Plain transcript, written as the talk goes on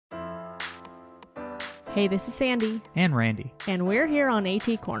Hey, this is Sandy, And Randy. and we're here on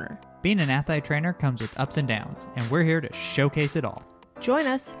AT Corner. Being an athlete trainer comes with ups and downs, and we're here to showcase it all. Join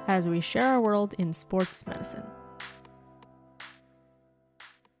us as we share our world in sports medicine.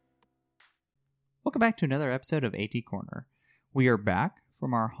 Welcome back to another episode of AT Corner. We are back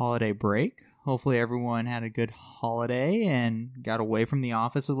from our holiday break. Hopefully everyone had a good holiday and got away from the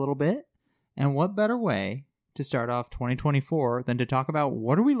office a little bit. And what better way to start off 2024 than to talk about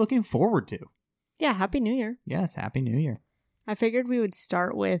what are we looking forward to? Yeah, Happy New Year. Yes, Happy New Year. I figured we would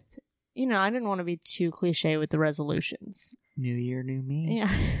start with, I didn't want to be too cliche with the resolutions. New year, new me.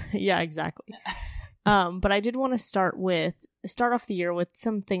 Yeah, yeah, exactly. But I did want to start off the year with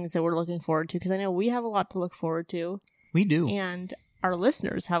some things that we're looking forward to, because I know we have a lot to look forward to. We do. And our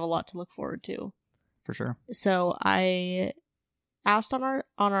listeners have a lot to look forward to. For sure. So I asked on our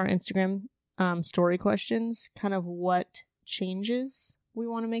Instagram story questions kind of what changes we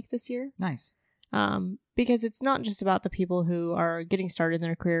want to make this year. Nice. Because it's not just about the people who are getting started in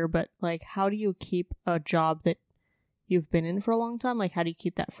their career, but like, how do you keep a job that you've been in for a long time? Like, how do you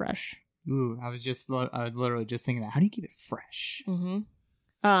keep that fresh? Ooh, I was literally just thinking that. How do you keep it fresh?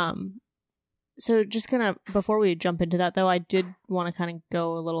 Mm-hmm. So just kind of, before we jump into that though, I did want to kind of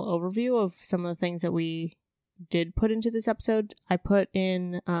go a little overview of some of the things that we did put into this episode. I put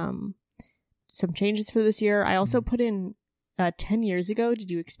in, some changes for this year. I also put in, 10 years ago,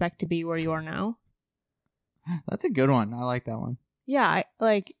 did you expect to be where you are now? That's a good one. I like that one. Yeah,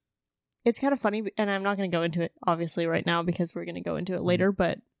 it's kind of funny, and I'm not going to go into it obviously right now because we're going to go into it later,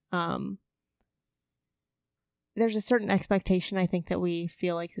 but there's a certain expectation, I think, that we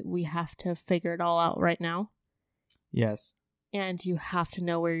feel like we have to figure it all out right now. Yes. And you have to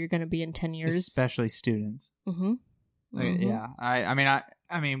know where you're going to be in 10 years. Especially students. Mm-hmm. Mm-hmm. Yeah.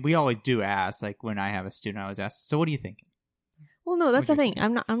 I mean, we always do ask, like when I have a student, I always ask, so what are you thinking? Well, no, that's the What'd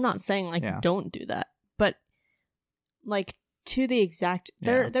thing. you I'm not saying like, Yeah. don't do that, but like to the exact,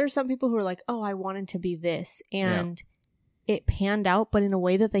 there are some people who are like, oh, I wanted to be this, and it panned out, but in a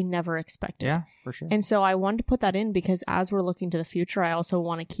way that they never expected. Yeah, for sure. And so I wanted to put that in because as we're looking to the future, I also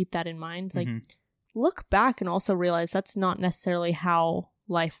want to keep that in mind. Like, look back and also realize that's not necessarily how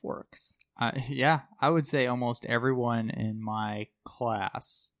life works. Yeah, I would say almost everyone in my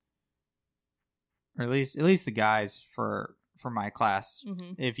class, or at least the guys for my class,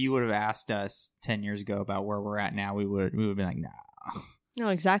 if you would have asked us 10 years ago about where we're at now, we would be like, nah. No,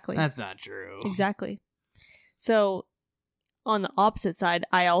 exactly. That's not true. Exactly. So on the opposite side,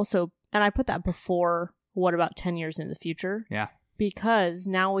 I put that before what about 10 years in the future? Yeah. Because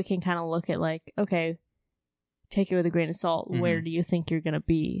now we can kind of look at like, okay, take it with a grain of salt. Where do you think you're going to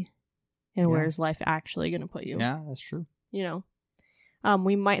be? And where is life actually going to put you? Yeah, that's true.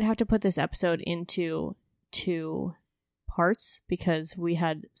 We might have to put this episode into 2 parts because we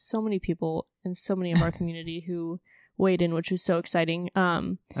had so many people and so many of our community who weighed in, which was so exciting.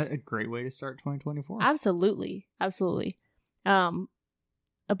 A great way to start 2024. Absolutely. But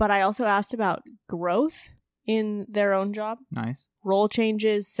I also asked about growth in their own job. Nice. Role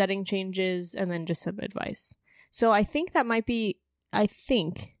changes, setting changes, and then just some advice. So I think that might be,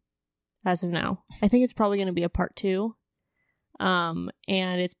 as of now, I think it's probably going to be a part 2. And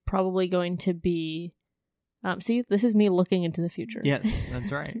it's probably going to be, see, this is me looking into the future. Yes,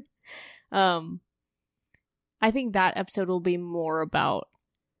 that's right. I think that episode will be more about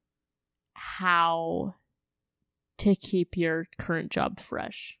how to keep your current job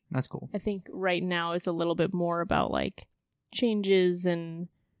fresh. That's cool. I think right now is a little bit more about like changes and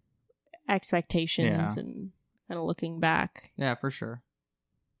expectations and kind of looking back. Yeah, for sure.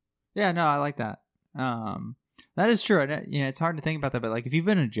 Yeah, no, I like that. That is true. It's hard to think about that, but like if you've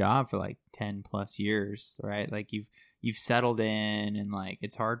been in a job for like 10 plus years, right? Like you've settled in, and like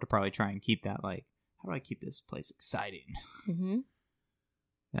it's hard to probably try and keep that, like, how do I keep this place exciting? Mm-hmm.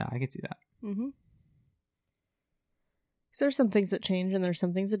 Yeah, I can see that. Mm-hmm. So there's some things that change and there's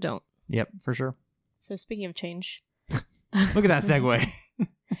some things that don't. Yep, for sure. So speaking of change. Look at that segue.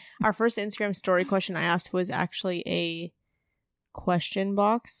 Our first Instagram story question I asked was actually a question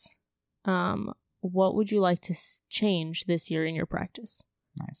box. What would you like to change this year in your practice?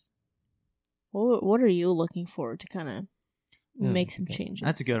 Nice. What are you looking forward to kind of make some changes?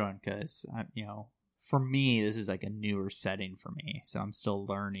 That's a good one because, for me, this is like a newer setting for me. So I'm still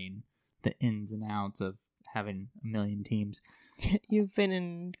learning the ins and outs of having a million teams. You've been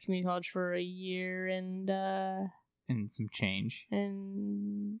in community college for a year and some change.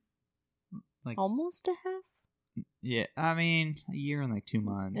 And like almost a half? Yeah, I mean, a year and like 2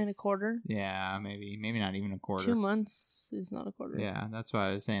 months. And a quarter? Yeah, maybe not even a quarter. 2 months is not a quarter. Yeah, that's why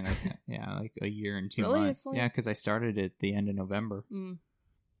I was saying, like, yeah, like a year and 2 really? months. Yeah, because I started at the end of November. Mm.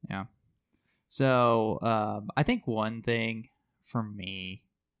 Yeah. So I think one thing for me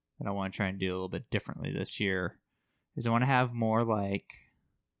that I want to try and do a little bit differently this year is I want to have more like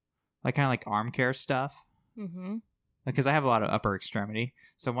kind of like arm care stuff. Mm-hmm. Because I have a lot of upper extremity,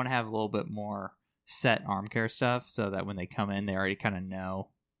 so I want to have a little bit more set arm care stuff so that when they come in, they already kind of know,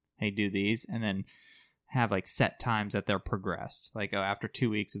 hey, do these, and then have like set times that they're progressed. Like, oh, after 2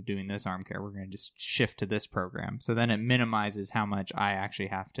 weeks of doing this arm care, we're going to just shift to this program. So then it minimizes how much I actually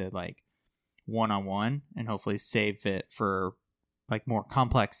have to like one-on-one and hopefully save it for like more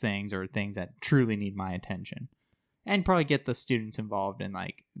complex things or things that truly need my attention. And probably get the students involved in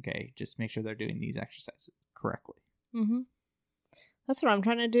like, okay, just make sure they're doing these exercises correctly. Mm-hmm. That's what I'm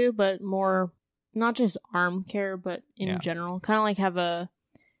trying to do, but more, not just arm care, but in general. Kind of like have a,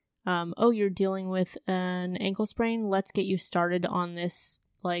 you're dealing with an ankle sprain. Let's get you started on this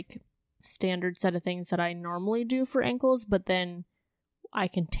like standard set of things that I normally do for ankles, but then I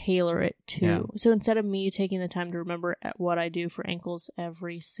can tailor it to. Yeah. So instead of me taking the time to remember what I do for ankles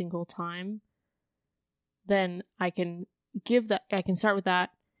every single time, then I can start with that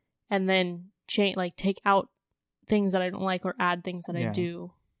and then take out things that I don't like or add things that I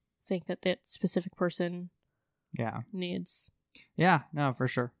do think that specific person needs. Yeah, no, for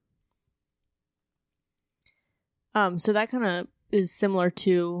sure. So that kind of is similar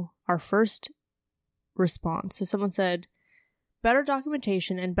to our first response. So someone said, better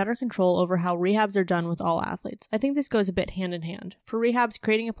documentation and better control over how rehabs are done with all athletes. I think this goes a bit hand in hand. For rehabs,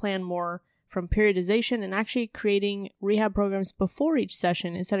 creating a plan more from periodization and actually creating rehab programs before each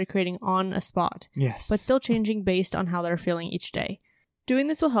session instead of creating on a spot. Yes. But still changing based on how they're feeling each day. Doing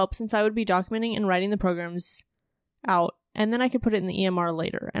this will help since I would be documenting and writing the programs out, and then I could put it in the EMR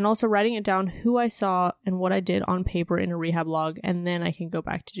later. And also writing it down who I saw and what I did on paper in a rehab log, and then I can go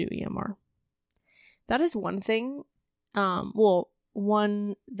back to do EMR. That is one thing.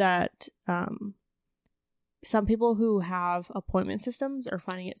 One that some people who have appointment systems are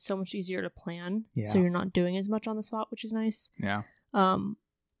finding it so much easier to plan. Yeah. So you're not doing as much on the spot, which is nice. Yeah.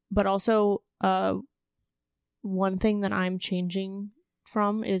 But also, one thing that I'm changing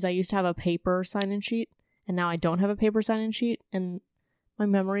from is I used to have a paper sign-in sheet, and now I don't have a paper sign-in sheet, and my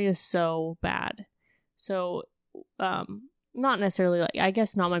memory is so bad. So, not necessarily like, I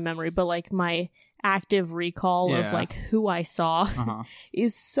guess not my memory, but like my active recall of like who I saw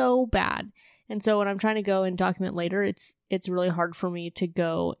is so bad. And so when I'm trying to go and document later, it's really hard for me to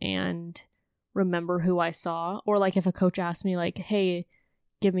go and remember who I saw. Or like if a coach asks me like, hey,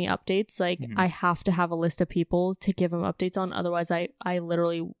 give me updates, like I have to have a list of people to give them updates on. Otherwise I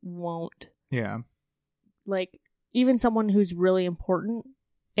literally won't. Yeah. Like even someone who's really important,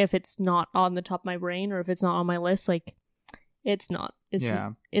 if it's not on the top of my brain or if it's not on my list, like it's not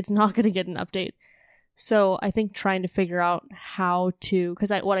going to get an update. So I think trying to figure out how to,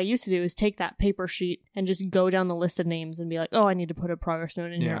 because what I used to do is take that paper sheet and just go down the list of names and be like, oh, I need to put a progress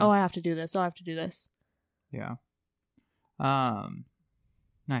note in here. Oh, I have to do this. Oh, I have to do this. Yeah.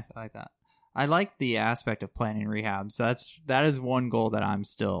 Nice. I like that. I like the aspect of planning rehabs. That is one goal that I'm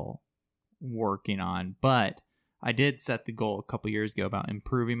still working on. But I did set the goal a couple years ago about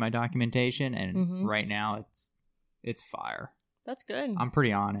improving my documentation, and right now it's fire. That's good. I'm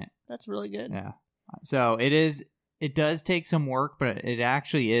pretty on it. That's really good. Yeah. So it does take some work, but it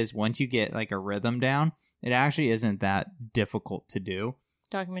actually is, once you get like a rhythm down, it actually isn't that difficult to do.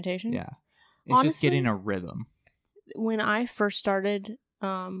 Documentation? Yeah. It's honestly, just getting a rhythm. When I first started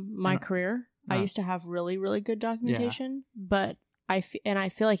my career, I used to have really, really good documentation, but I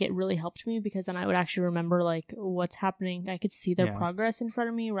feel like it really helped me because then I would actually remember like what's happening. I could see their progress in front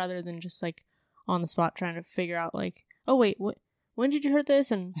of me rather than just like on the spot trying to figure out like, oh wait, when did you hurt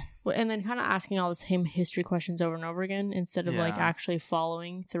this? And then kind of asking all the same history questions over and over again instead of like actually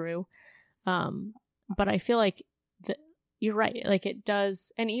following through. But I feel like you're right. Like it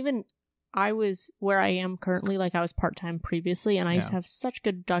does. And even I was where I am currently, like I was part-time previously, and I used to have such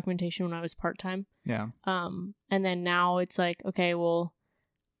good documentation when I was part-time. Yeah. And then now it's like, okay, well,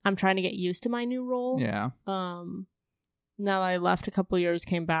 I'm trying to get used to my new role. Yeah. Now that I left a couple years,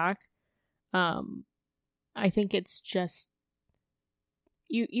 came back, I think it's just,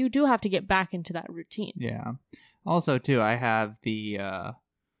 you do have to get back into that routine. Yeah. Also, too, I have the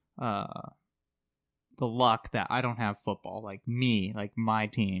luck that I don't have football. Like my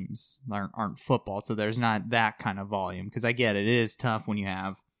teams aren't football, so there's not that kind of volume. Because I get it is tough when you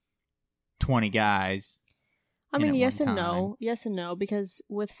have 20 guys. I mean, yes and no, because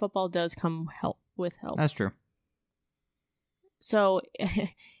with football does come help. That's true. So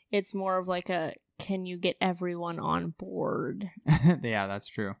it's more of like can you get everyone on board? Yeah, that's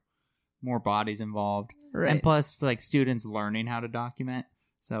true. More bodies involved. Right. And plus, like, students learning how to document.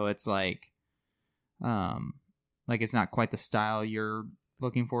 So it's like, like it's not quite the style you're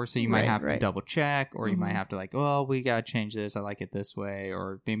looking for, so you might have to double check, or you might have to like, oh, we gotta change this, I like it this way,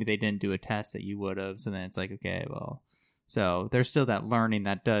 or maybe they didn't do a test that you would have, so then it's like, okay, well, so there's still that learning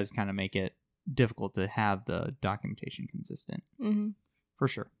that does kind of make it difficult to have the documentation consistent. For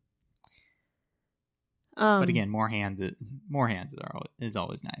sure. But again, more hands is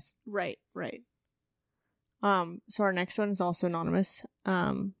always nice. Right. So our next one is also anonymous.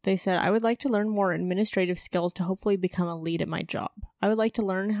 They said, I would like to learn more administrative skills to hopefully become a lead at my job. I would like to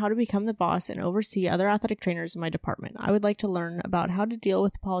learn how to become the boss and oversee other athletic trainers in my department. I would like to learn about how to deal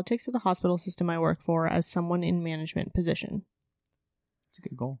with the politics of the hospital system I work for as someone in management position. It's a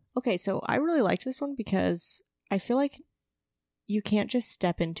good goal. Okay, so I really liked this one because I feel like you can't just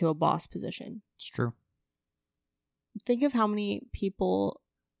step into a boss position. It's true. Think of how many people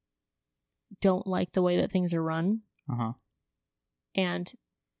don't like the way that things are run. And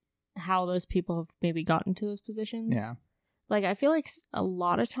how those people have maybe gotten to those positions. Yeah. Like, I feel like a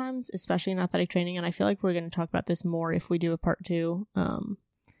lot of times, especially in athletic training, and I feel like we're going to talk about this more if we do a part 2,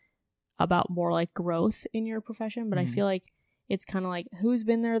 about more like growth in your profession, but I feel like it's kind of like, who's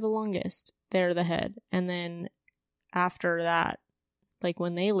been there the longest? They're the head. And then after that, like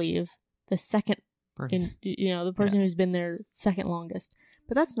when they leave, the second, the person who's been there second longest.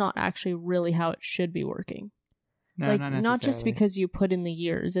 But that's not actually really how it should be working. No, like, not just because you put in the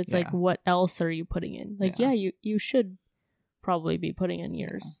years. It's like, what else are you putting in? Like, you should probably be putting in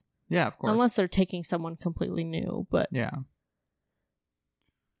years. Yeah, of course. Unless they're taking someone completely new. But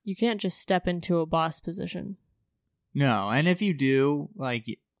you can't just step into a boss position. No, and if you do,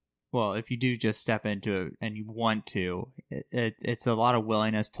 if you do just step into it and you want to, it's a lot of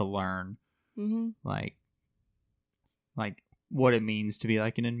willingness to learn. Like what it means to be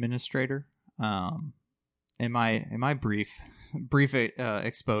like an administrator. In my brief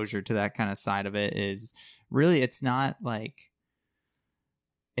exposure to that kind of side of it is really, it's not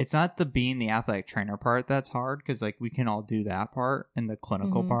the being the athletic trainer part that's hard, because like we can all do that part, and the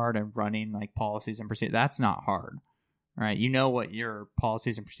clinical part and running like policies and procedures, that's not hard, right? You know what your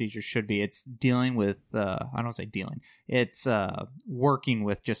policies and procedures should be. It's dealing with I don't say dealing, it's working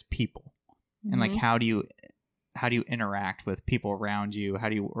with just people. And like, how do you interact with people around you? How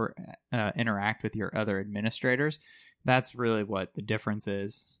do you interact with your other administrators? That's really what the difference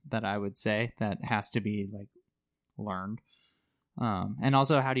is, that I would say that has to be like learned. And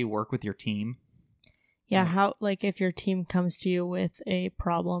also, how do you work with your team? Yeah, how, like, if your team comes to you with a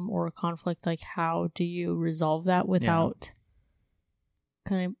problem or a conflict, like, how do you resolve that without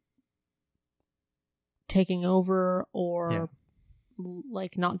kind of taking over or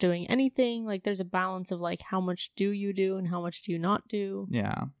like not doing anything? Like, there's a balance of like, how much do you do and how much do you not do?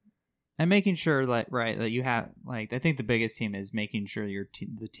 Yeah. And making sure that you have, like, I think the biggest team is making sure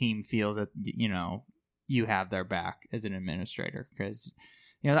the team feels that, you have their back as an administrator, because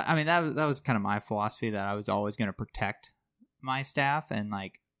that was kind of my philosophy, that I was always going to protect my staff, and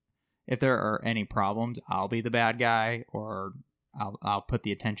like if there are any problems, I'll be the bad guy, or I'll put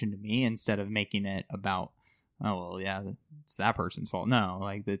the attention to me instead of making it about, oh well, yeah, it's that person's fault. No,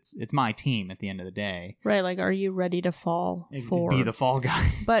 like it's my team at the end of the day. Right, like, are you ready to fall be the fall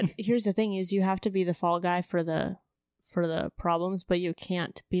guy? But here's the thing: is you have to be the fall guy for the problems, but you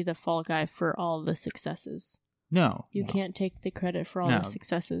can't be the fall guy for all the successes. No, you can't take the credit for all the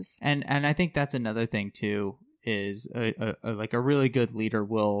successes. And I think that's another thing too, is a really good leader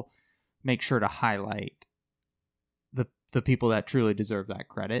will make sure to highlight the people that truly deserve that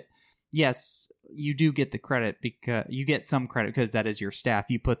credit. Yes, you do get the credit, because you get some credit because that is your staff.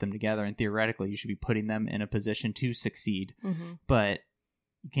 You put them together, and theoretically you should be putting them in a position to succeed. But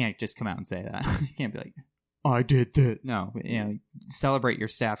you can't just come out and say that. You can't be like, I did that. No, celebrate your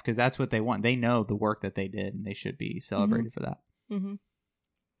staff, because that's what they want. They know the work that they did, and they should be celebrated for that.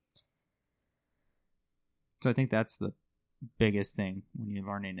 So I think that's the biggest thing when you're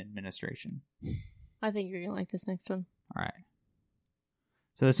learning administration. I think you're going to like this next one. All right.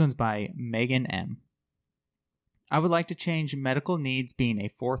 So this one's by Megan M. I would like to change medical needs being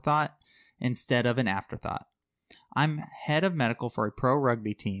a forethought instead of an afterthought. I'm head of medical for a pro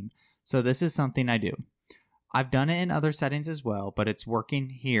rugby team, so this is something I do. I've done it in other settings as well, but it's working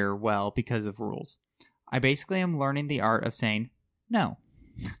here well because of rules. I basically am learning the art of saying no.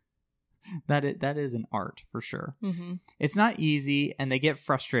 That is an art for sure. It's not easy, and they get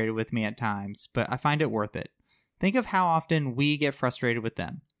frustrated with me at times, but I find it worth it. Think of how often we get frustrated with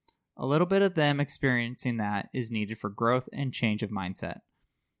them. A little bit of them experiencing that is needed for growth and change of mindset.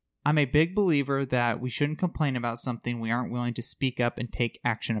 I'm a big believer that we shouldn't complain about something we aren't willing to speak up and take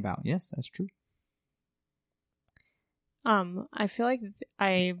action about. Yes, that's true. I feel like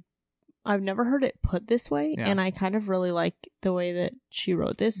I I've never heard it put this way, Yeah. and I kind of really like the way that she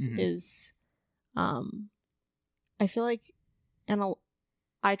wrote this. Mhm. Is, I feel like, and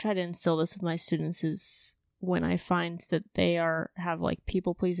I try to instill this with my students, is when I find that they have like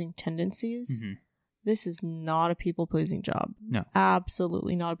people pleasing tendencies. Mhm. This is not a people pleasing job. No.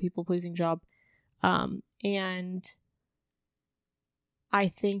 Absolutely not a people pleasing job. And I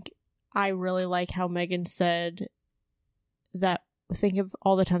think I really like how Megan said that, think of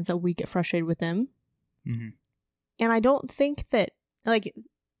all the times that we get frustrated with them. Mhm. And I don't think that, like,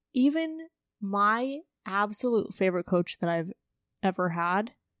 even my absolute favorite coach that I've ever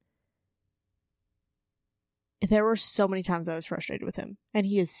had, there were so many times I was frustrated with him, and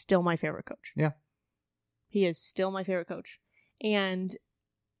he is still my favorite coach. Yeah. He is still my favorite coach. And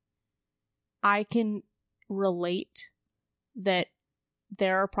I can relate that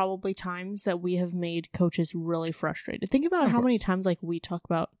there are probably times that we have made coaches really frustrated. Think about Of how many course. times like we talk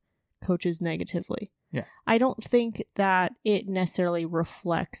about coaches negatively. Yeah. I don't think that it necessarily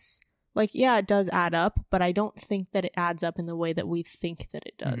reflects, like, yeah, it does add up, but I don't think that it adds up in the way that we think that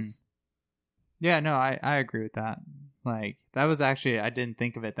it does. Yeah, no, I agree with that. Like, that was actually, I didn't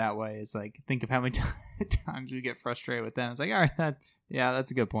think of it that way. It's like, think of how many times we get frustrated with them. It's like, all right,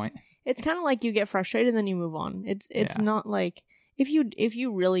 that's a good point. It's kind of like you get frustrated and then you move on. It's Yeah. not like, if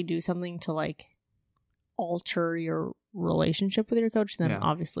you really do something to like alter your relationship with your coach, then Yeah.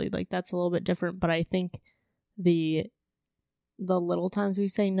 obviously like that's a little bit different. But I think the little times we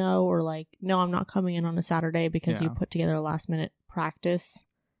say no, or like, no, I'm not coming in on a Saturday because you Yeah. put together a last minute practice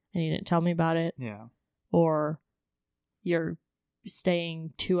and you didn't tell me about it, Yeah. or you're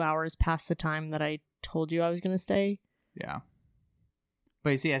staying 2 hours past the time that I told you I was going to stay. Yeah. But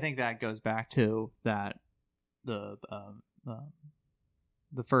you see, I think that goes back to that, the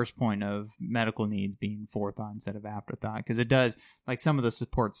first point of medical needs being forethought instead of afterthought, because it does, like, some of the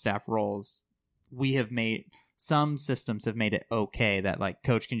support staff roles, we have made, some systems have made it okay that like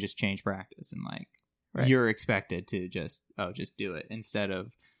coach can just change practice and like Right. you're expected to just do it, instead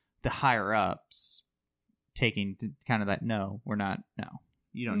of the higher ups taking kind of that, no,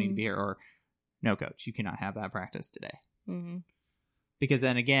 you don't need to be here, or no, coach, you cannot have that practice today. Mm-hmm. Because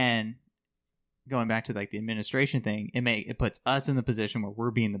then again, going back to like the administration thing, it puts us in the position where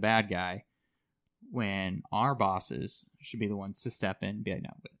we're being the bad guy when our bosses should be the ones to step in and be like,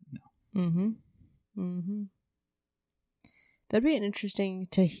 no. Mm-hmm. Mm-hmm. That'd be interesting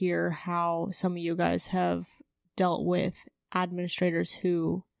to hear how some of you guys have dealt with administrators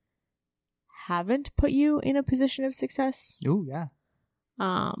who haven't put you in a position of success. Oh yeah.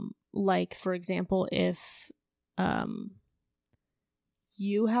 Like, for example, if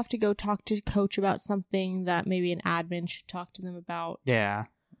you have to go talk to coach about something that maybe an admin should talk to them about, Yeah.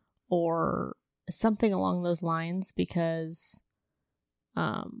 or something along those lines, because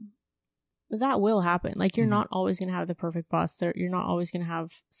that will happen. Like, you're Mhm. not always going to have the perfect boss there. You're not always going to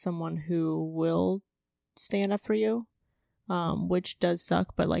have someone who will stand up for you, which does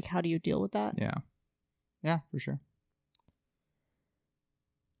suck, but like, how do you deal with that? Yeah, for sure.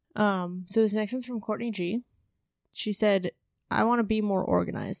 So this next one's from Courtney G. She said, I want to be more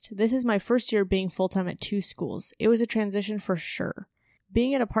organized. This is my first year being full-time at 2 schools. It was a transition for sure.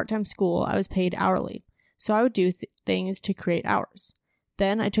 Being at a part-time school, I was paid hourly, so I would do things to create hours.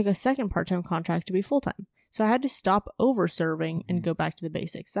 Then I took a second part-time contract to be full-time, so I had to stop over-serving and go back to the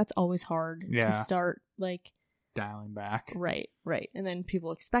basics. That's always hard to start, like, dialing back. Right. And then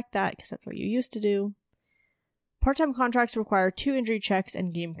people expect that because that's what you used to do. Part-time contracts require 2 injury checks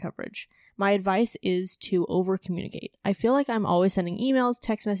and game coverage. My advice is to over-communicate. I feel like I'm always sending emails,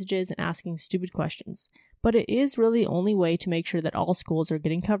 text messages, and asking stupid questions, but it is really the only way to make sure that all schools are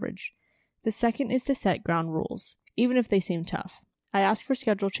getting coverage. The second is to set ground rules, even if they seem tough. I ask for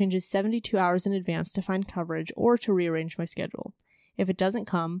schedule changes 72 hours in advance to find coverage or to rearrange my schedule. If it doesn't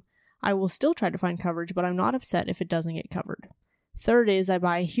come, I will still try to find coverage, but I'm not upset if it doesn't get covered. Third is I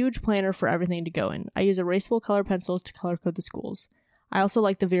buy a huge planner for everything to go in. I use erasable color pencils to color code the schools. I also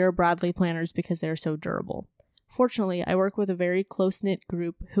like the Vera Bradley planners because they are so durable. Fortunately, I work with a very close-knit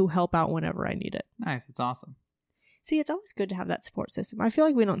group who help out whenever I need it. Nice. It's awesome. See, it's always good to have that support system. I feel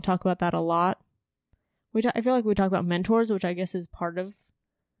like we don't talk about that a lot. I feel like we talk about mentors, which I guess is part of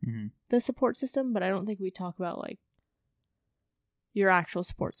the support system, but I don't think we talk about like your actual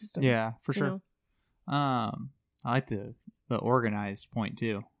support system. Yeah, for sure. know? I like the organized point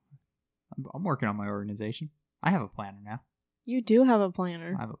too. I'm working on my organization. I have a planner now. You do have a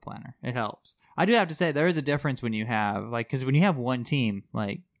planner. I have a planner. It helps. I do have to say there is a difference when you have because when you have one team,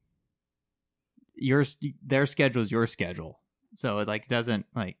 like their schedule is your schedule, so it like doesn't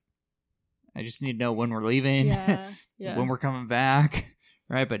like. I just need to know when we're leaving, Yeah. when we're coming back,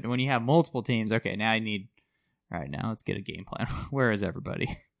 right? But when you have multiple teams, okay, now you need, all right, now let's get a game plan. Where is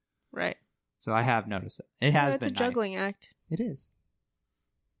everybody? Right. So I have noticed that. It has been It's a juggling nice. act. It is.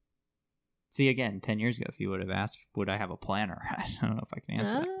 See, again, 10 years ago, if you would have asked, would I have a planner? I don't know if I can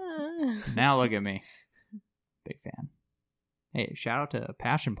answer that. Now look at me. Big fan. Hey, shout out to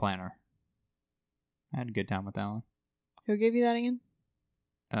Passion Planner. I had a good time with that one. Who gave you that again?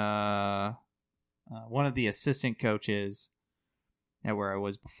 One of the assistant coaches at where I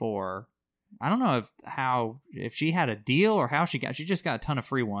was before. I don't know if she had a deal or how she just got a ton of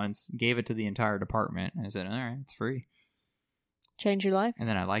free ones, gave it to the entire department, and I said, all right, it's free. Change your life? And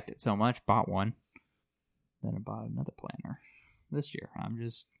then I liked it so much, bought one. Then I bought another planner this year. I'm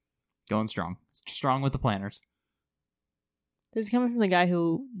just going strong. Strong with the planners. This is coming from the guy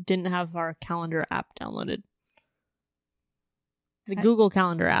who didn't have our calendar app downloaded. The Google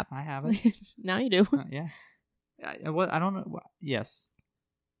Calendar app. I have it. Now you do. Yeah. I don't know. Yes.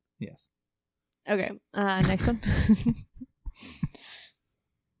 Yes. Okay. Next one.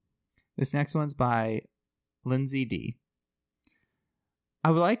 This next one's by Lindsay D. I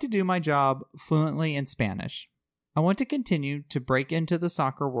would like to do my job fluently in Spanish. I want to continue to break into the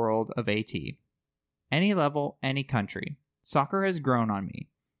soccer world of AT. Any level, any country. Soccer has grown on me.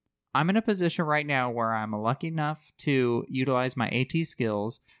 I'm in a position right now where I'm lucky enough to utilize my AT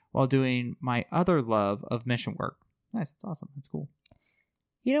skills while doing my other love of mission work. Nice. That's awesome. That's cool.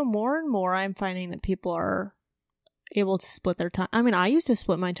 You know, more and more I'm finding that people are able to split their time. I mean, I used to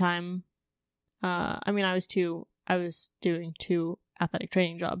split my time. I was doing 2 athletic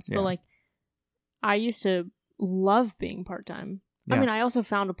training jobs, Yeah. but like I used to love being part-time. Yeah. I mean, I also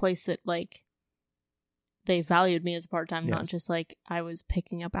found a place that like they valued me as a part-time, not Yes. just like I was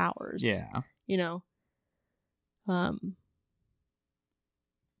picking up hours. Yeah. You know?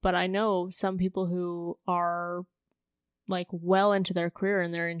 But I know some people who are like well into their career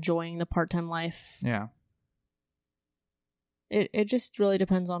and they're enjoying the part-time life. Yeah. It just really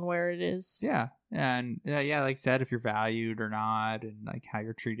depends on where it is. Yeah. And yeah, like I said, if you're valued or not and like how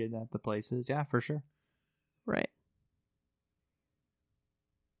you're treated at the places. Yeah, for sure. Right.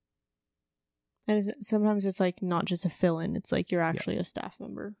 And sometimes it's like not just a fill-in. It's like you're actually Yes. a staff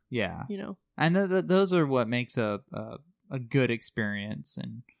member, Yeah. you know? And those are what makes a good experience,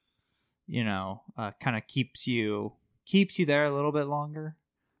 and kind of keeps you there a little bit longer.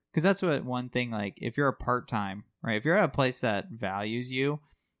 Because that's what one thing, like if you're a part-time, right? If you're at a place that values you,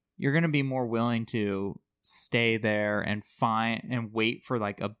 you're going to be more willing to stay there and find and wait for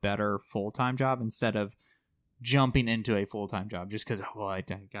like a better full-time job instead of jumping into a full-time job just because, I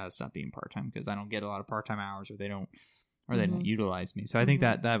gotta stop being part-time because I don't get a lot of part-time hours, or they don't utilize me. So I think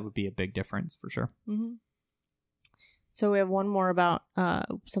that would be a big difference for sure. Mm-hmm. So we have one more about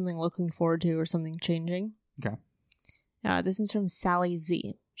something looking forward to or something changing. Okay. This is from Sally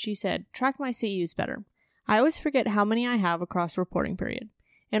Z. She said, track my CEUs better. I always forget how many I have across reporting period.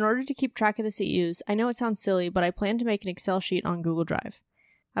 In order to keep track of the CEUs, I know it sounds silly, but I plan to make an Excel sheet on Google Drive.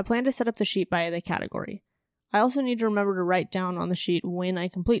 I plan to set up the sheet by the category. I also need to remember to write down on the sheet when I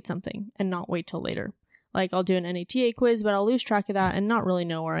complete something and not wait till later. Like I'll do an NATA quiz, but I'll lose track of that and not really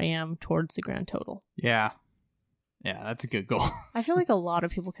know where I am towards the grand total. Yeah. Yeah, that's a good goal. I feel like a lot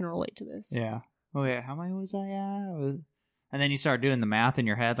of people can relate to this. Yeah. Oh, yeah. How many was I at? And then you start doing the math in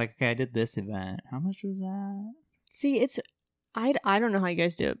your head, like, okay, I did this event. How much was that? See, I don't know how you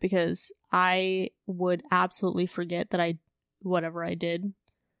guys do it because I would absolutely forget that whatever I did.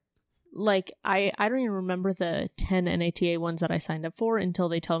 Like, I don't even remember the 10 NATA ones that I signed up for until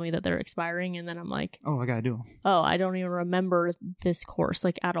they tell me that they're expiring. And then I'm like, oh, I got to do them. Oh, I don't even remember this course,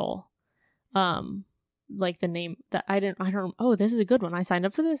 like, at all. Like the name that oh, this is a good one. I signed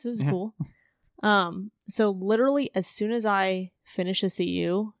up for this. This is cool. So literally as soon as I finish a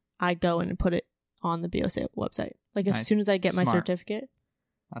CU, I go and put it on the BOSA website. Like as soon as I get my certificate.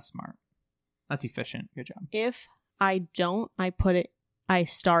 That's smart. That's efficient. Good job. If I don't, I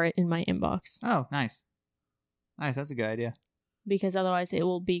star it in my inbox. Oh, nice. Nice. That's a good idea. Because otherwise it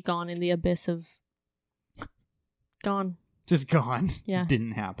will be gone in the abyss of gone. Just gone. Yeah.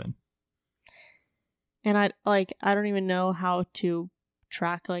 Didn't happen. And I don't even know how to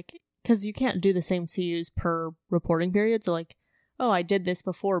track, like, because you can't do the same CUs per reporting period. So like, oh, I did this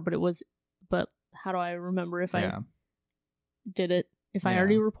before, but how do I remember if I did it? If I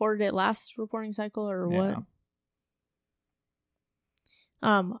already reported it last reporting cycle or what?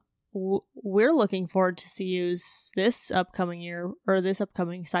 We're looking forward to CUs this upcoming year or this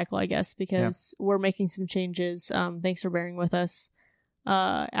upcoming cycle, I guess, because we're making some changes. Thanks for bearing with us.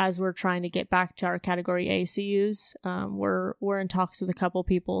 As we're trying to get back to our category A CUs. We're in talks with a couple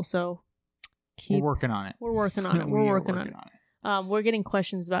people, so we're working on it. We're working on it. We're working on it. We're getting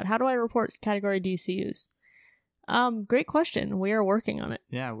questions about how do I report category DCUs? Great question. We are working on it.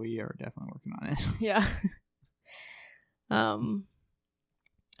 Yeah, we are definitely working on it. Yeah.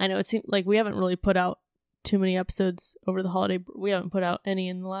 I know it seems like we haven't really put out too many episodes over the holiday. We haven't put out any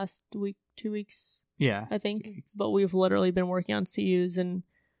in the last week, 2 weeks. Yeah, I think. But we've literally been working on CUs and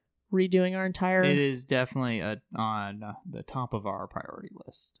redoing our entire. It is definitely on the top of our priority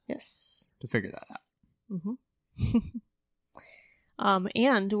list. Yes. To figure that out. Mm-hmm.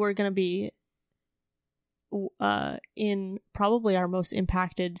 And we're gonna be in probably our most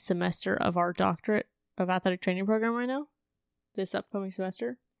impacted semester of our doctorate of athletic training program right now. This upcoming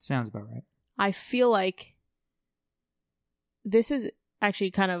semester. Sounds about right. I feel like this is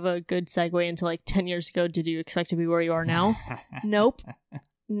actually kind of a good segue into like 10 years ago. Did you expect to be where you are now? Nope.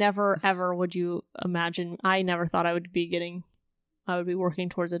 Never, ever would you imagine. I never thought I would be working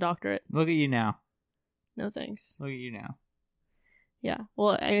towards a doctorate. Look at you now. No thanks. Look at you now. Yeah.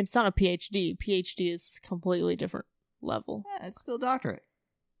 Well, it's not a PhD. PhD is a completely different level. Yeah, it's still doctorate.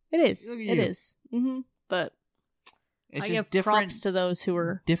 It is. Look at It you. is. Mm-hmm. But It's I just give different props to those who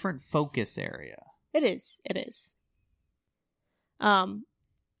are. different focus area. It is. It is.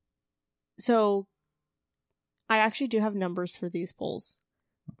 So I actually do have numbers for these polls.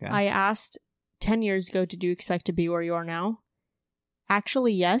 Okay. I asked 10 years ago, did you expect to be where you are now?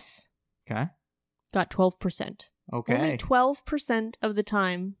 Actually, yes. Okay. Got 12%. Okay. Only 12% of the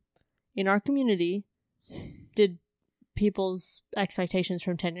time in our community did people's expectations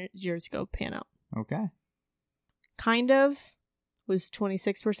from 10 years ago pan out. Okay. Kind of was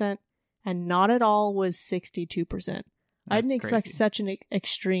 26%, and not at all was 62%. I didn't expect such an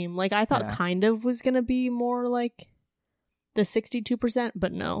extreme. Like, I thought kind of was going to be more like the 62%,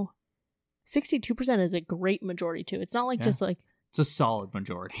 but no. 62% is a great majority, too. It's not like just like... It's a solid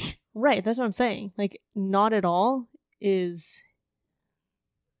majority. Right, that's what I'm saying. Like, not at all is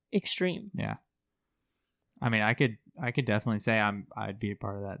extreme. Yeah. I mean, I could definitely say I'd be a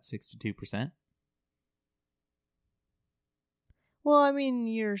part of that 62%. Well, I mean,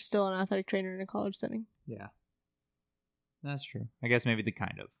 you're still an athletic trainer in a college setting. Yeah. That's true. I guess maybe the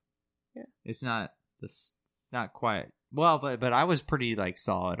kind of. Yeah. It's not quite. Well, but I was pretty like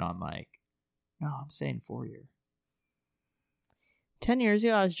solid on like, no, I'm staying 4 year. 10 years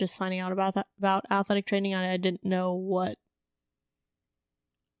ago, I was just finding out about athletic training, and I didn't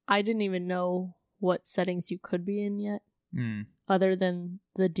even know what settings you could be in yet, other than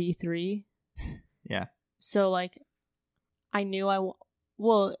the D3. Yeah. So, like, I knew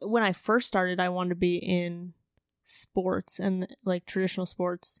when I first started, I wanted to be in sports and, like, traditional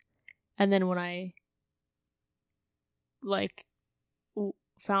sports. And then when I, like,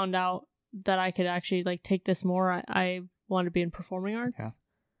 found out that I could actually, like, take this more, I wanted to be in performing arts. Okay.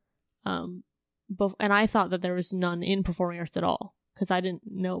 And I thought that there was none in performing arts at all because I didn't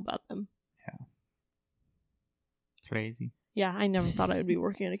know about them. Yeah. Crazy. Yeah, I never thought I would be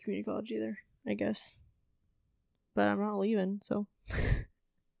working at a community college either, I guess. But I'm not leaving, so.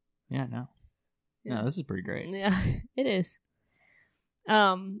 Yeah, no. Yeah. No, this is pretty great. Yeah, it is.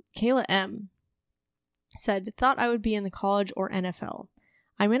 Kayla M said, thought I would be in the college or NFL.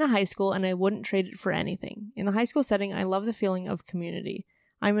 I'm in a high school and I wouldn't trade it for anything. In the high school setting, I love the feeling of community.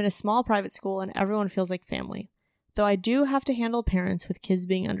 I'm in a small private school and everyone feels like family. Though I do have to handle parents with kids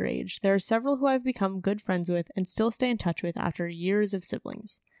being underage, there are several who I've become good friends with and still stay in touch with after years of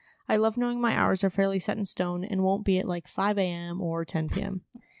siblings. I love knowing my hours are fairly set in stone and won't be at like 5 a.m. or 10 p.m.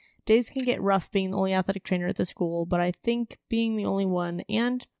 Days can get rough being the only athletic trainer at the school, but I think being the only one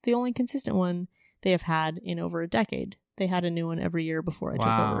and the only consistent one they have had in over a decade, they had a new one every year before I took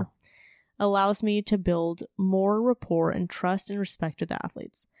over, allows me to build more rapport and trust and respect with the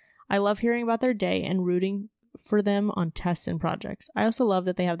athletes. I love hearing about their day and rooting for them on tests and projects. I also love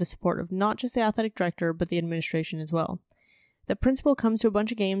that they have the support of not just the athletic director, but the administration as well. The principal comes to a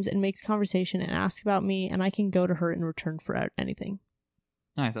bunch of games and makes conversation and asks about me, and I can go to her in return for anything.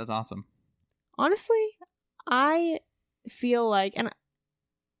 Nice, that's awesome. Honestly, I feel like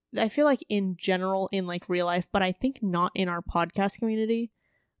in general, in like real life, but I think not in our podcast community.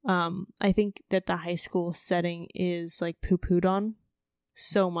 I think that the high school setting is like poo-pooed on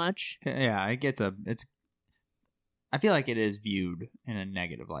so much. Yeah, I feel like it is viewed in a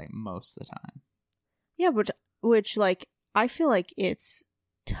negative light most of the time. Yeah, which like I feel like it's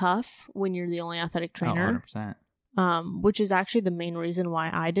tough when you're the only athletic trainer. 100%. Which is actually the main reason why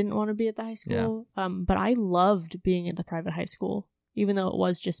I didn't want to be at the high school. Yeah. But I loved being at the private high school, even though it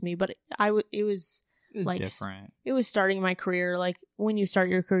was just me. But it was like different. It was starting my career. Like when you start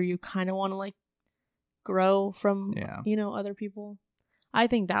your career, you kind of want to like grow from other people. I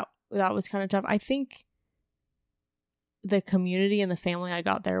think that was kind of tough. I think the community and the family I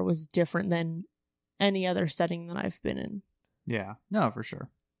got there was different than any other setting that I've been in. Yeah, no, for sure.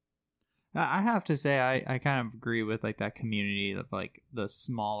 I have to say, I kind of agree with like that community of like the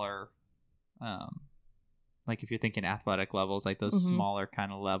smaller, like if you're thinking athletic levels, like those smaller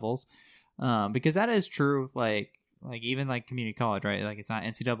kind of levels, because that is true. Like even like community college, right? Like it's not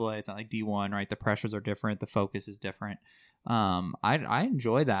NCAA, it's not like D1, right? The pressures are different, the focus is different. I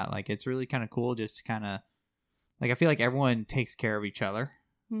enjoy that. Like it's really kind of cool, just to kind of like I feel like everyone takes care of each other.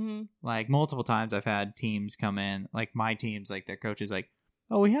 Mm-hmm. Like multiple times I've had teams come in, like my teams, like their coaches like,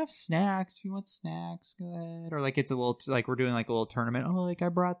 oh, we have snacks. If you want snacks, go ahead. Or like it's a little, like we're doing like a little tournament. Oh, like I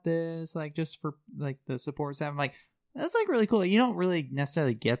brought this, like just for like the support staff. I'm like, that's like really cool. You don't really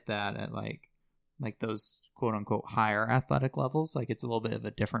necessarily get that at like those quote unquote higher athletic levels. Like it's a little bit of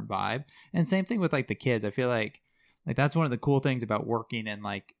a different vibe. And same thing with like the kids. I feel like that's one of the cool things about working in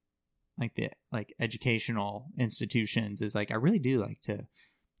like the like educational institutions is like I really do like to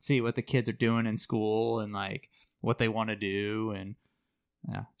see what the kids are doing in school and like what they want to do, and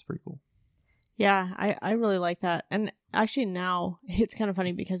yeah, it's pretty cool. Yeah, I really like that. And actually now it's kind of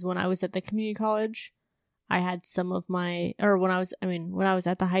funny because when I was at the community college, I had some of my, or when I was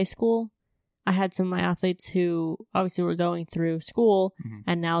at the high school, I had some of my athletes who obviously were going through school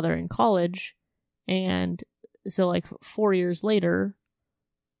and now they're in college. And so like 4 years later,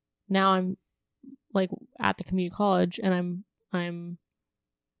 now I'm like at the community college and I'm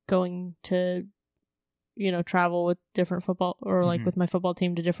going to, travel with different football or like with my football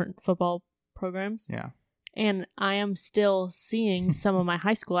team to different football programs. Yeah. And I am still seeing some of my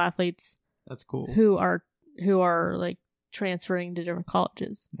high school athletes. That's cool. Who are like transferring to different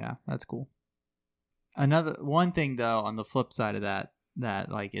colleges. Yeah, that's cool. Another one thing though, on the flip side of that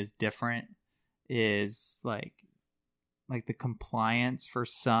like is different is like the compliance for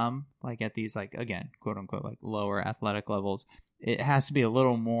some, like at these like, again, quote unquote, like lower athletic levels, it has to be a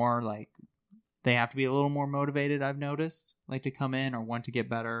little more like they have to be a little more motivated, I've noticed, like to come in or want to get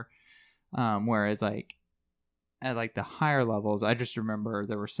better. Whereas like at like the higher levels, I just remember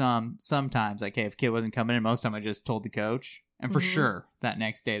there were sometimes like, hey, if a kid wasn't coming in, most of the time I just told the coach, and for sure that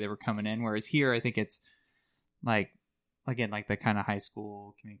next day they were coming in. Whereas here, I think it's like, again, like the kind of high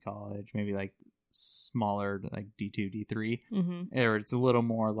school, community college, maybe like smaller, like D2, D3, or it's a little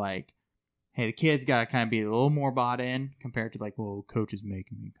more like, hey, the kids got to kind of be a little more bought in compared to like, well, coach is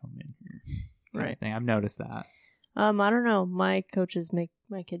making me come in here. Right. Thing. I've noticed that. I don't know. My coaches make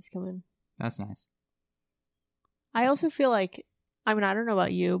my kids come in. That's nice. I also feel like, I don't know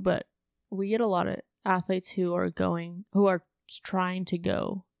about you, but we get a lot of athletes who are trying to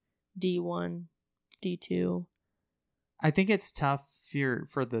go D1, D2. I think it's tough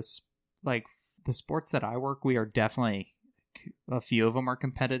for this, like the sports that I work, we are definitely, a few of them are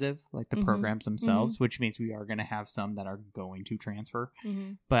competitive, like the programs themselves, which means we are going to have some that are going to transfer.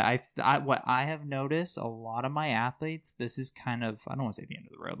 But what I have noticed, a lot of my athletes, this is kind of, I don't want to say the end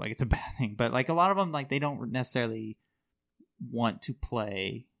of the road, like it's a bad thing, but like a lot of them, like they don't necessarily want to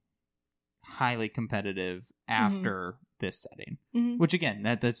play highly competitive after this setting, which again,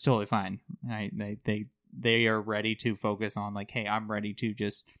 that's totally fine. Right? They are ready to focus on like, hey, I'm ready to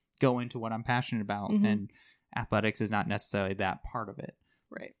just go into what I'm passionate about, and athletics is not necessarily that part of it.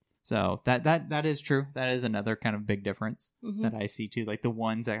 Right. So that is true. That is another kind of big difference that I see too. Like the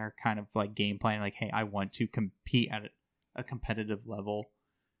ones that are kind of like game planning, like, hey, I want to compete at a competitive level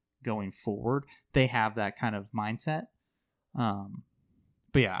going forward. They have that kind of mindset.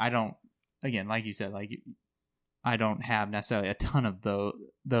 But yeah, I don't, again, like you said, like I don't have necessarily a ton of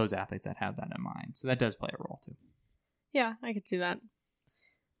those athletes that have that in mind. So that does play a role too. Yeah, I could see that.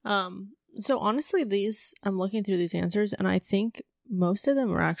 So honestly, I'm looking through these answers, and I think most of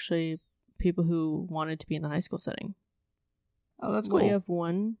them are actually people who wanted to be in the high school setting. Oh, that's cool. We have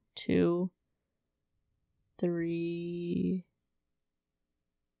 1, 2, 3.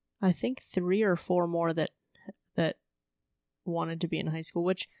 I think 3 or 4 more that wanted to be in high school,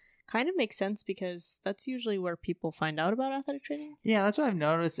 which kind of makes sense because that's usually where people find out about athletic training. Yeah, that's what I've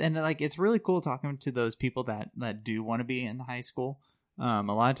noticed, and like it's really cool talking to those people that do want to be in high school. A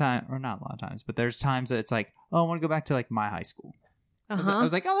lot of time, or not a lot of times, but there's times that it's like, oh, I want to go back to like my high school. I was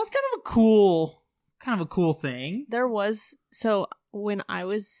like, oh, that's kind of a cool thing. There was, so when I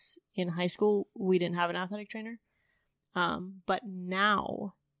was in high school, we didn't have an athletic trainer. But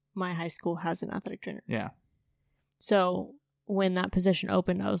now my high school has an athletic trainer. Yeah. So when that position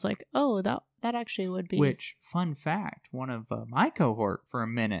opened, I was like, oh, that actually would be. Which, fun fact, one of my cohort for a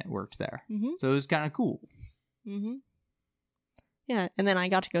minute worked there. So it was kind of cool. Yeah, and then I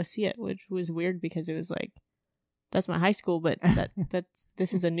got to go see it, which was weird because it was like, that's my high school, but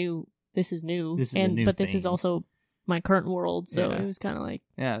this is new. But this is also my current world. So Yeah. it was kind of like,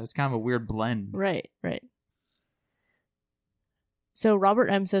 Yeah, it was kind of a weird blend. right. So Robert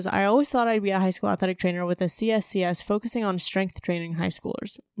M says, I always thought I'd be a high school athletic trainer with a CSCS focusing on strength training high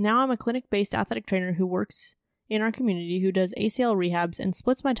schoolers. Now I'm a clinic-based athletic trainer who works in our community, who does ACL rehabs and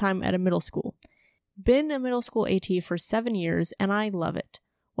splits my time at a middle school. Been a middle school AT for 7 years, and I love it.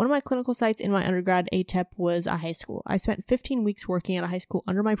 One of my clinical sites in my undergrad ATEP was a high school. I spent 15 weeks working at a high school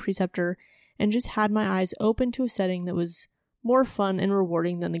under my preceptor and just had my eyes open to a setting that was more fun and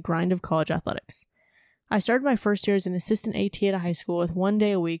rewarding than the grind of college athletics. I started my first year as an assistant AT at a high school with 1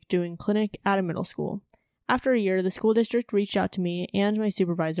 day a week doing clinic at a middle school. After a year, the school district reached out to me and my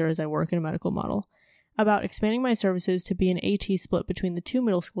supervisor, as I work in a medical model, about expanding my services to be an AT split between the 2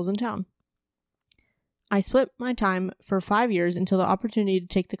 middle schools in town. I split my time for 5 years until the opportunity to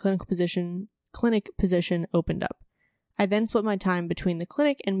take the clinic position opened up. I then split my time between the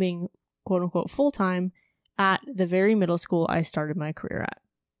clinic and being quote-unquote full-time at the very middle school I started my career at.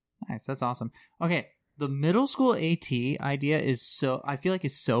 Nice. That's awesome. Okay. The middle school AT idea is I feel like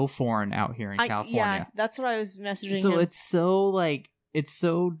it's so foreign out here in California. Yeah, that's what I was messaging So him. it's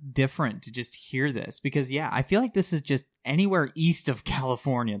so different to just hear this because, yeah, I feel like this is just anywhere east of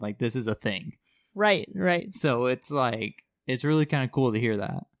California. Like, this is a thing. Right. So it's really kind of cool to hear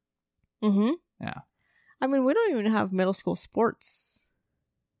that. Mm-hmm. Yeah. I mean, we don't even have middle school sports.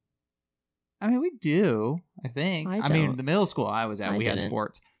 I mean, we do, I think. I I mean, don't. the middle school I was at, we had didn't.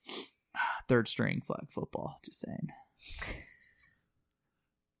 sports. Third string flag football, just saying.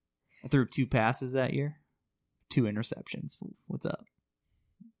 I threw 2 passes that year. 2 interceptions. What's up?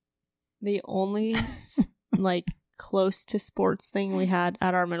 The only close to sports thing we had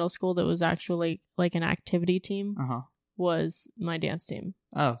at our middle school that was actually like an activity team Uh-huh. was my dance team.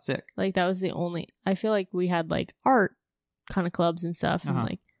 Oh, sick. Like, that was the only. I feel like we had like art kind of clubs and stuff, and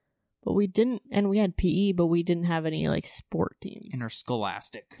Uh-huh. but we didn't. And we had PE, but we didn't have any like sport teams.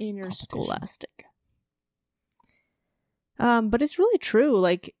 Interscholastic. Interscholastic. But it's really true.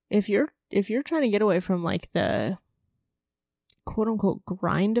 Like, if you're trying to get away from like the quote unquote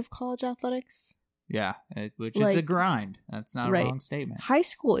grind of college athletics. Yeah, which is a Like, grind. That's not a right. wrong statement. High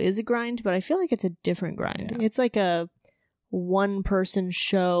school is a grind, but I feel like it's a different grind. Yeah. It's like a one-person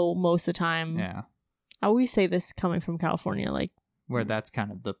show most of the time. Yeah, I always say this coming from California, like, where that's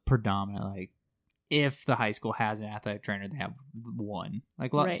kind of the predominant, like, if the high school has an athletic trainer, they have 1.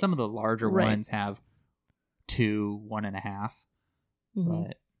 Like, Right. some of the larger Right. ones have 2, 1.5. mhm.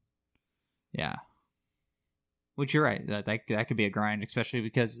 But, yeah. Which you're right. That could be a grind, especially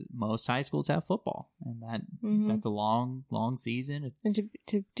because most high schools have football. And Mhm. that's a long, long season. And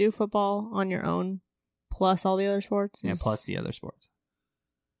to do football on your own, plus all the other sports. Yeah, is- plus the other sports.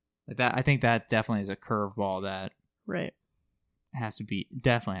 Like that, I think that definitely is a curveball that Right.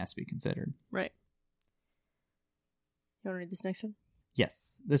 definitely has to be considered. Right. You want to read this next one?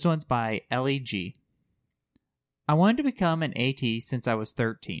 Yes, this one's by Ellie G. I wanted to become an AT since I was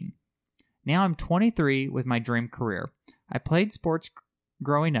 13. Now I'm 23 with my dream career. I played sports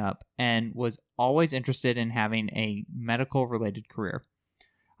growing up and was always interested in having a medical related career.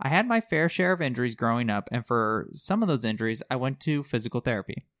 I had my fair share of injuries growing up, and for some of those injuries, I went to physical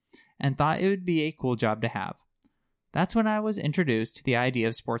therapy and thought it would be a cool job to have. That's when I was introduced to the idea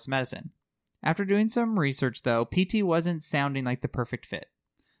of sports medicine. After doing some research, though, PT wasn't sounding like the perfect fit.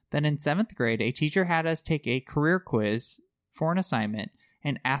 Then in 7th grade, a teacher had us take a career quiz for an assignment,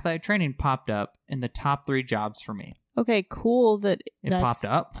 and athletic training popped up in the top 3 jobs for me. Okay, cool that It popped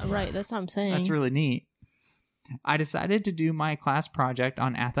up? Right, that's what I'm saying. That's really neat. I decided to do my class project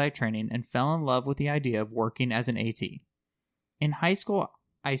on athletic training and fell in love with the idea of working as an AT. In high school,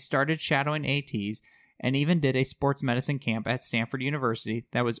 I started shadowing ATs and even did a sports medicine camp at Stanford University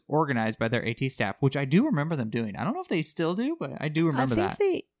that was organized by their AT staff, which I do remember them doing. I don't know if they still do, but I do remember that.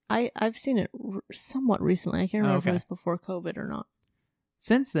 I've seen it somewhat recently. I can't remember if Okay. it was before COVID or not.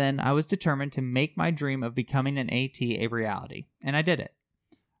 Since then, I was determined to make my dream of becoming an AT a reality, and I did it.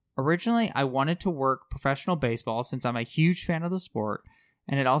 Originally, I wanted to work professional baseball since I'm a huge fan of the sport,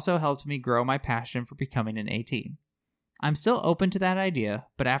 and it also helped me grow my passion for becoming an AT. I'm still open to that idea,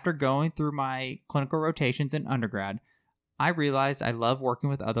 but after going through my clinical rotations in undergrad, I realized I love working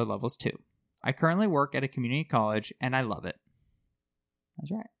with other levels too. I currently work at a community college, and I love it.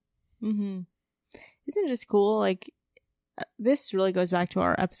 That's right. Mm-hmm. Isn't it just cool? Like, this really goes back to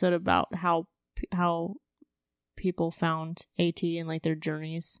our episode about how people found AT and like their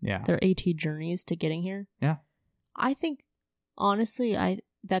journeys, Yeah. their AT journeys to getting here. Yeah. I think, honestly,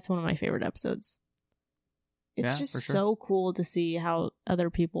 that's one of my favorite episodes. It's Yeah, just for sure. so cool to see how other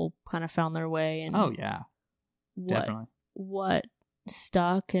people kind of found their way and Oh, yeah. what Definitely. what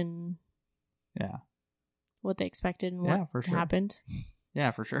stuck and Yeah. what they expected and Yeah, what for sure. happened.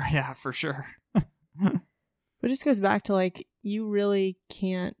 Yeah, for sure. Yeah, for sure. But it just goes back to like, you really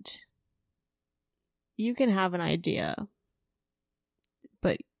can't. You can have an idea,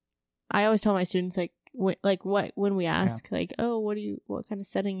 but I always tell my students like when we ask like, oh, what kind of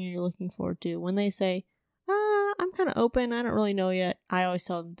setting are you looking forward to? When they say, I'm kind of open, I don't really know yet, I always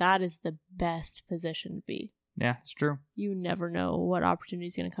tell them that is the best position to be. Yeah, it's true. You never know what opportunity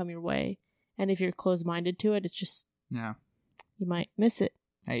is going to come your way, and if you're closed-minded to it, it's just you might miss it.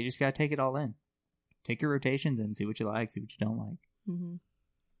 Hey, you just gotta take it all in. Take your rotations in, see what you like, see what you don't like. Mm-hmm.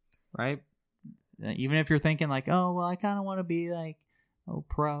 Right? Even if you're thinking like, oh, well, I kind of want to be like,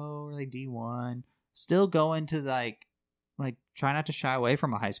 pro or like D1, still go into like try not to shy away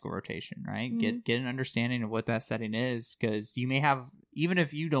from a high school rotation, right? Mm-hmm. Get an understanding of what that setting is, because you may have, even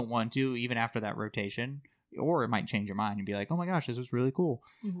if you don't want to, even after that rotation, or it might change your mind and be like, oh my gosh, this was really cool.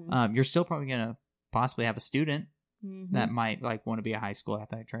 Mm-hmm. You're still probably going to possibly have a student Mm-hmm. that might like want to be a high school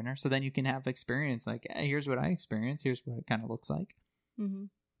athletic trainer. So then you can have experience like, hey, here's what I experienced. Here's what it kind of looks like. Mm-hmm.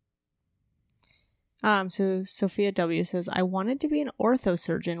 So Sophia W says, I wanted to be an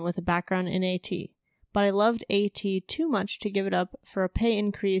orthosurgeon with a background in AT, but I loved AT too much to give it up for a pay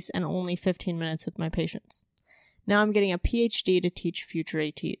increase and only 15 minutes with my patients. Now I'm getting a PhD to teach future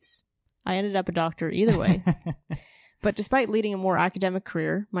ATs. I ended up a doctor either way. But despite leading a more academic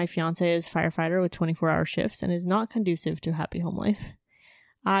career, my fiance is a firefighter with 24-hour shifts and is not conducive to a happy home life.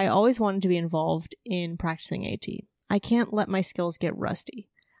 I always wanted to be involved in practicing AT. I can't let my skills get rusty.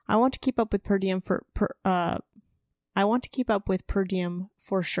 I want to keep up with per diem for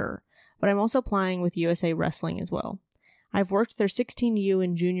sure, but I'm also applying with USA Wrestling as well. I've worked their 16U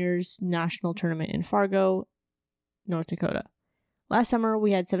in juniors national tournament in Fargo, North Dakota. Last summer,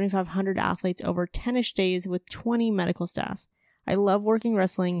 we had 7,500 athletes over 10-ish days with 20 medical staff. I love working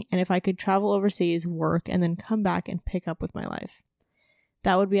wrestling, and if I could travel overseas, work, and then come back and pick up with my life,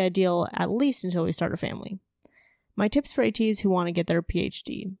 that would be ideal, at least until we start a family. My tips for ATs who want to get their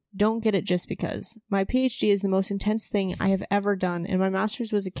PhD. Don't get it just because. My PhD is the most intense thing I have ever done, and my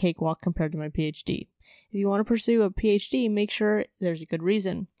master's was a cakewalk compared to my PhD. If you want to pursue a PhD, make sure there's a good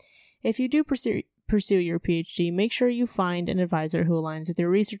reason. If you do pursue your PhD, make sure you find an advisor who aligns with your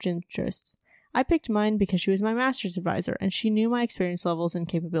research interests. I picked mine because she was my master's advisor, and she knew my experience levels and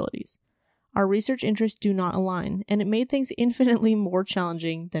capabilities. Our research interests do not align, and it made things infinitely more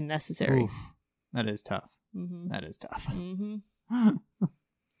challenging than necessary. Oof, that is tough. Mm-hmm. That is tough. Mm-hmm.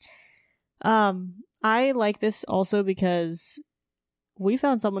 I like this also because we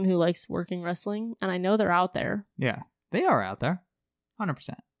found someone who likes working wrestling, and I know they're out there. Yeah, they are out there.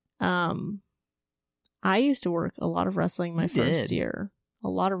 100%. I used to work a lot of wrestling my first year. A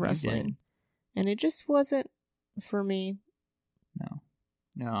lot of wrestling. And it just wasn't for me.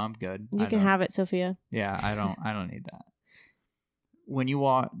 No, I'm good. You can have it, Sophia. Yeah, I don't need that. When you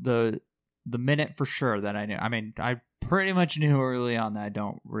walk the minute for sure that I knew, I mean, I pretty much knew early on that I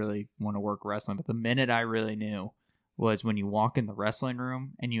don't really want to work wrestling, but the minute I really knew was when you walk in the wrestling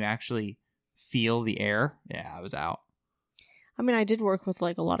room and you actually feel the air. Yeah, I was out. I mean, I did work with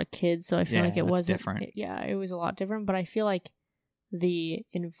like a lot of kids, so I feel like it wasn't different. It was a lot different, but I feel like the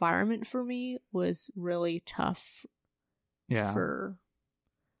environment for me was really tough. Yeah. For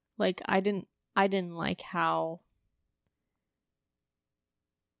like I didn't like how,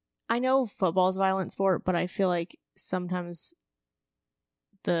 I know football's a violent sport, but I feel like sometimes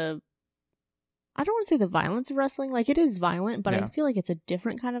I don't want to say the violence of wrestling, like it is violent, but I feel like it's a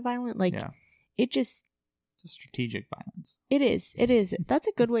different kind of violent. Like it just, it's strategic violence. It is. That's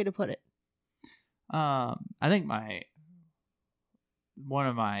a good way to put it. I think one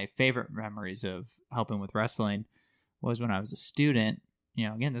of my favorite memories of helping with wrestling was when I was a student. You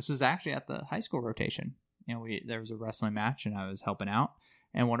know, again, this was actually at the high school rotation. You know, there was a wrestling match and I was helping out,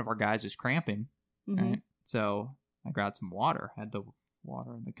 and one of our guys was cramping. Mm-hmm. Right, so I grabbed some water, had the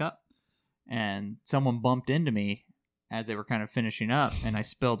water in the cup, and someone bumped into me as they were kind of finishing up, and I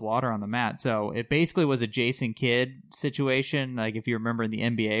spilled water on the mat. So it basically was a Jason Kidd situation, like if you remember in the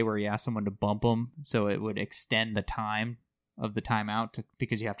NBA where he asked someone to bump him so it would extend the time of the timeout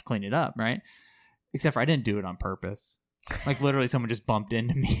because you have to clean it up, right? Except for I didn't do it on purpose. Like literally someone just bumped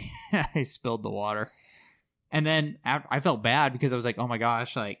into me. I spilled the water. And then I felt bad because I was like, oh my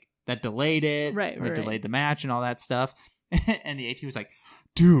gosh, like that delayed it. Right. Delayed the match and all that stuff. And the AT was like,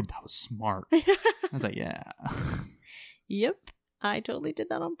 dude, that was smart. I was like, yeah. Yep, I totally did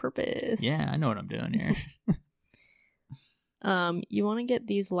that on purpose. Yeah, I know what I'm doing here. You want to get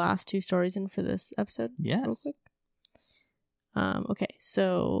these last two stories in for this episode? Yes. Real quick? Okay,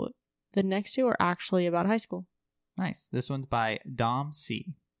 so the next two are actually about high school. Nice. This one's by Dom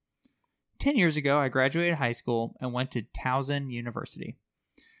C. 10 years ago, I graduated high school and went to Towson University.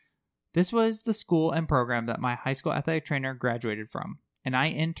 This was the school and program that my high school athletic trainer graduated from, and I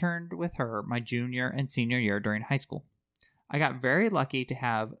interned with her my junior and senior year during high school. I got very lucky to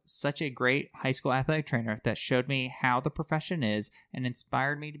have such a great high school athletic trainer that showed me how the profession is and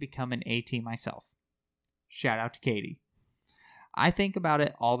inspired me to become an AT myself. Shout out to Katie. I think about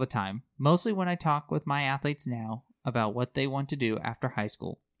it all the time, mostly when I talk with my athletes now about what they want to do after high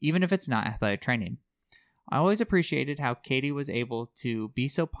school, even if it's not athletic training. I always appreciated how Katie was able to be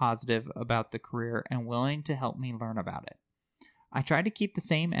so positive about the career and willing to help me learn about it. I try to keep the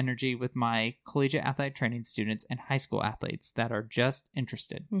same energy with my collegiate athletic training students and high school athletes that are just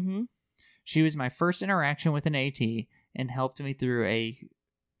interested. Mm-hmm. She was my first interaction with an AT and helped me through a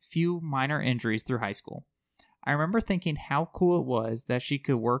few minor injuries through high school. I remember thinking how cool it was that she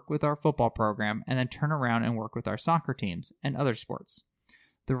could work with our football program and then turn around and work with our soccer teams and other sports.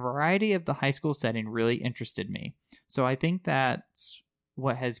 The variety of the high school setting really interested me, so I think that's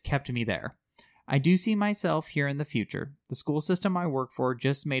what has kept me there. I do see myself here in the future. The school system I work for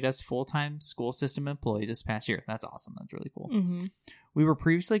just made us full-time school system employees this past year. That's awesome. That's really cool. Mm-hmm. We were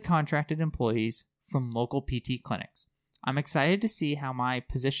previously contracted employees from local PT clinics. I'm excited to see how my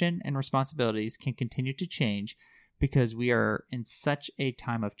position and responsibilities can continue to change because we are in such a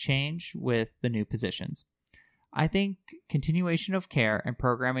time of change with the new positions. I think continuation of care and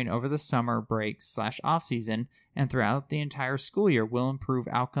programming over the summer breaks / off season and throughout the entire school year will improve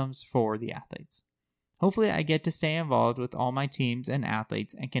outcomes for the athletes. Hopefully I get to stay involved with all my teams and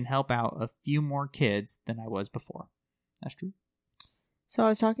athletes and can help out a few more kids than I was before. That's true. So I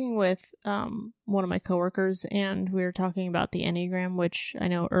was talking with one of my coworkers, and we were talking about the Enneagram, which I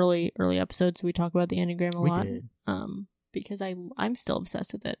know early episodes we talk about the Enneagram a lot. We did. Because I'm still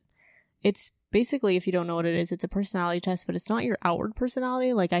obsessed with it. It's basically, if you don't know what it is, it's a personality test, but it's not your outward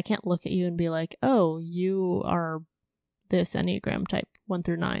personality. Like, I can't look at you and be like, oh, you are this Enneagram type 1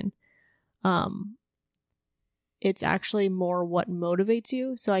 through 9. It's actually more what motivates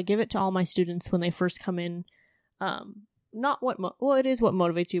you. So I give it to all my students when they first come in. Not what, it is what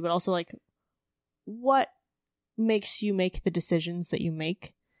motivates you, but also like what makes you make the decisions that you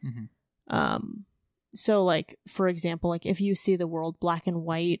make. Mm-hmm. So like, for example, like if you see the world black and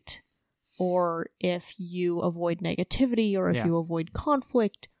white, or if you avoid negativity, or if you avoid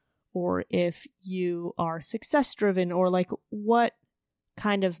conflict, or if you are success driven, or like what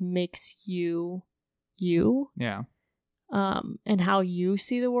kind of makes you you. Yeah. And how you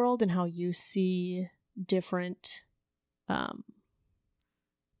see the world and how you see different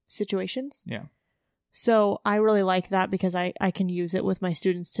situations. Yeah. So I really like that because I can use it with my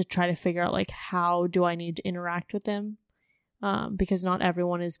students to try to figure out like how do I need to interact with them. Because not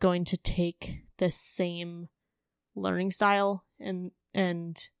everyone is going to take the same learning style and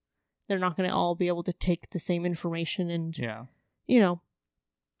they're not going to all be able to take the same information and, you know,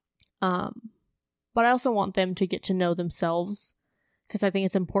 but I also want them to get to know themselves because I think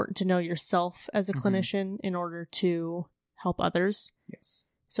it's important to know yourself as a clinician in order to help others. Yes.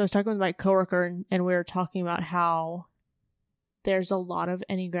 So I was talking with my coworker and we were talking about how there's a lot of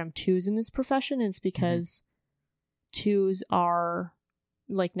Enneagram 2s in this profession. And it's because 2s are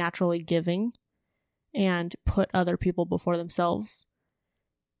like naturally giving and put other people before themselves.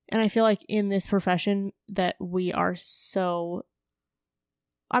 And I feel like in this profession that we are so,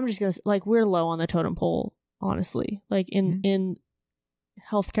 I'm just going to like, we're low on the totem pole, honestly. Like in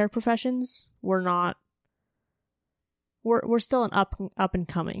healthcare professions, we're not, we're still an up and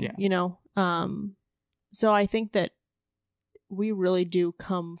coming, you know? So I think that we really do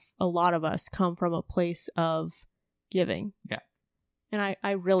a lot of us come from a place of giving. Yeah. And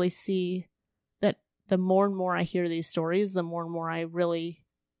I really see that the more and more I hear these stories, the more and more I really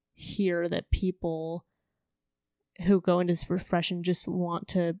hear that people who go into this profession just want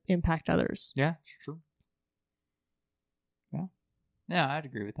to impact others. Yeah, it's true. Yeah. Yeah, I'd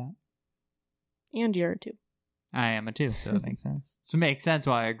agree with that. And you're a 2. I am a 2, so it makes sense. So it makes sense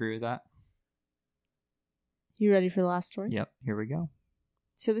why I agree with that. You ready for the last story? Yep, here we go.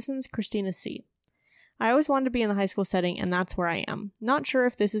 So this one's Christina C. I always wanted to be in the high school setting, and that's where I am. Not sure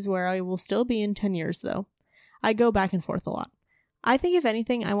if this is where I will still be in 10 years, though. I go back and forth a lot. I think if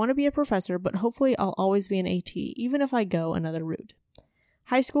anything, I want to be a professor, but hopefully I'll always be an AT, even if I go another route.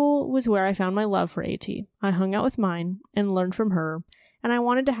 High school was where I found my love for AT. I hung out with mine and learned from her, and I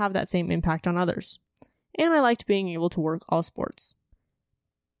wanted to have that same impact on others. And I liked being able to work all sports.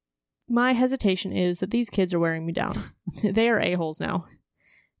 My hesitation is that these kids are wearing me down. They are a-holes now.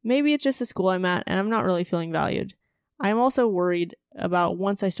 Maybe it's just the school I'm at and I'm not really feeling valued. I'm also worried about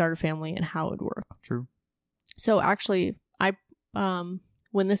once I start a family and how it would work. True. So actually,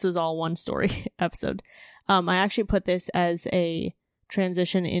 when this was all one story episode. I actually put this as a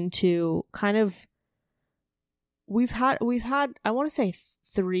transition into kind of we've had I want to say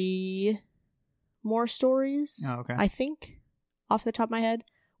 3 more stories. Oh, okay. I think off the top of my head,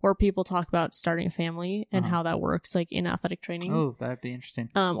 where people talk about starting a family and how that works, like in athletic training. Oh, that'd be interesting.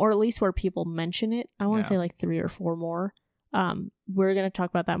 Or at least where people mention it. I want to say like 3 or 4 more. We're going to talk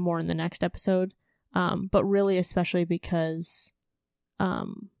about that more in the next episode. But really, especially because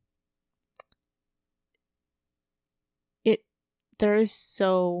there is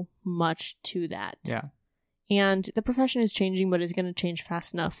so much to that. Yeah. And the profession is changing, but it's going to change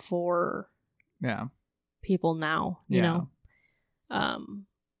fast enough for people now, you know?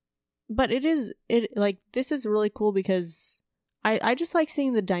 But this is really cool because I just like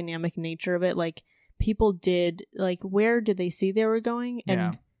seeing the dynamic nature of it. Like, people did, like, where did they see they were going?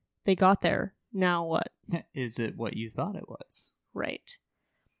 And they got there. Now what? Is it what you thought it was? Right.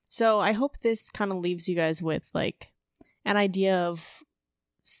 So I hope this kind of leaves you guys with, like, an idea of,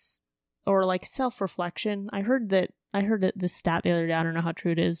 or like self-reflection. I heard this stat the other day, I don't know how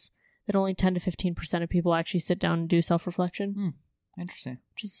true it is, that only 10 to 15% of people actually sit down and do self-reflection. Interesting.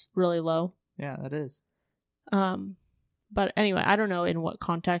 Which is really low. Yeah, that is. But anyway, I don't know in what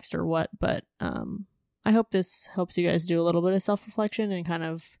context or what, but I hope this helps you guys do a little bit of self-reflection and kind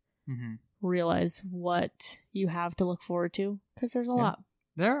of realize what you have to look forward to, because there's a lot.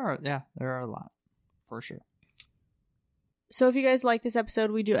 There are a lot, for sure. So if you guys like this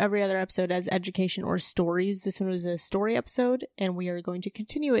episode, we do every other episode as education or stories. This one was a story episode, and we are going to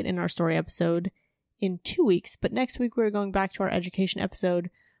continue it in our story episode in 2 weeks. But next week, we're going back to our education episode,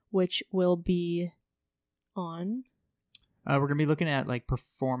 which will be on... we're going to be looking at, like,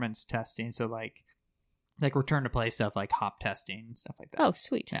 performance testing. So, like return to play stuff, like hop testing and stuff like that. Oh,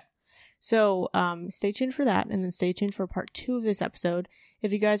 sweet. Yeah. So stay tuned for that, and then stay tuned for part 2 of this episode.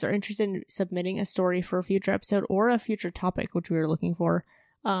 If you guys are interested in submitting a story for a future episode or a future topic, which we are looking for,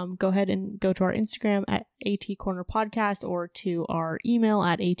 go ahead and go to our Instagram at AT Corner Podcast or to our email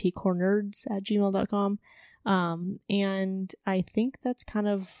at atcornerds@gmail.com. And I think that's kind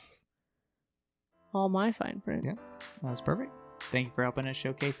of all my fine print. Yeah, that's perfect. Thank you for helping us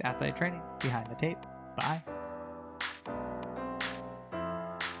showcase athletic training behind the tape. Bye.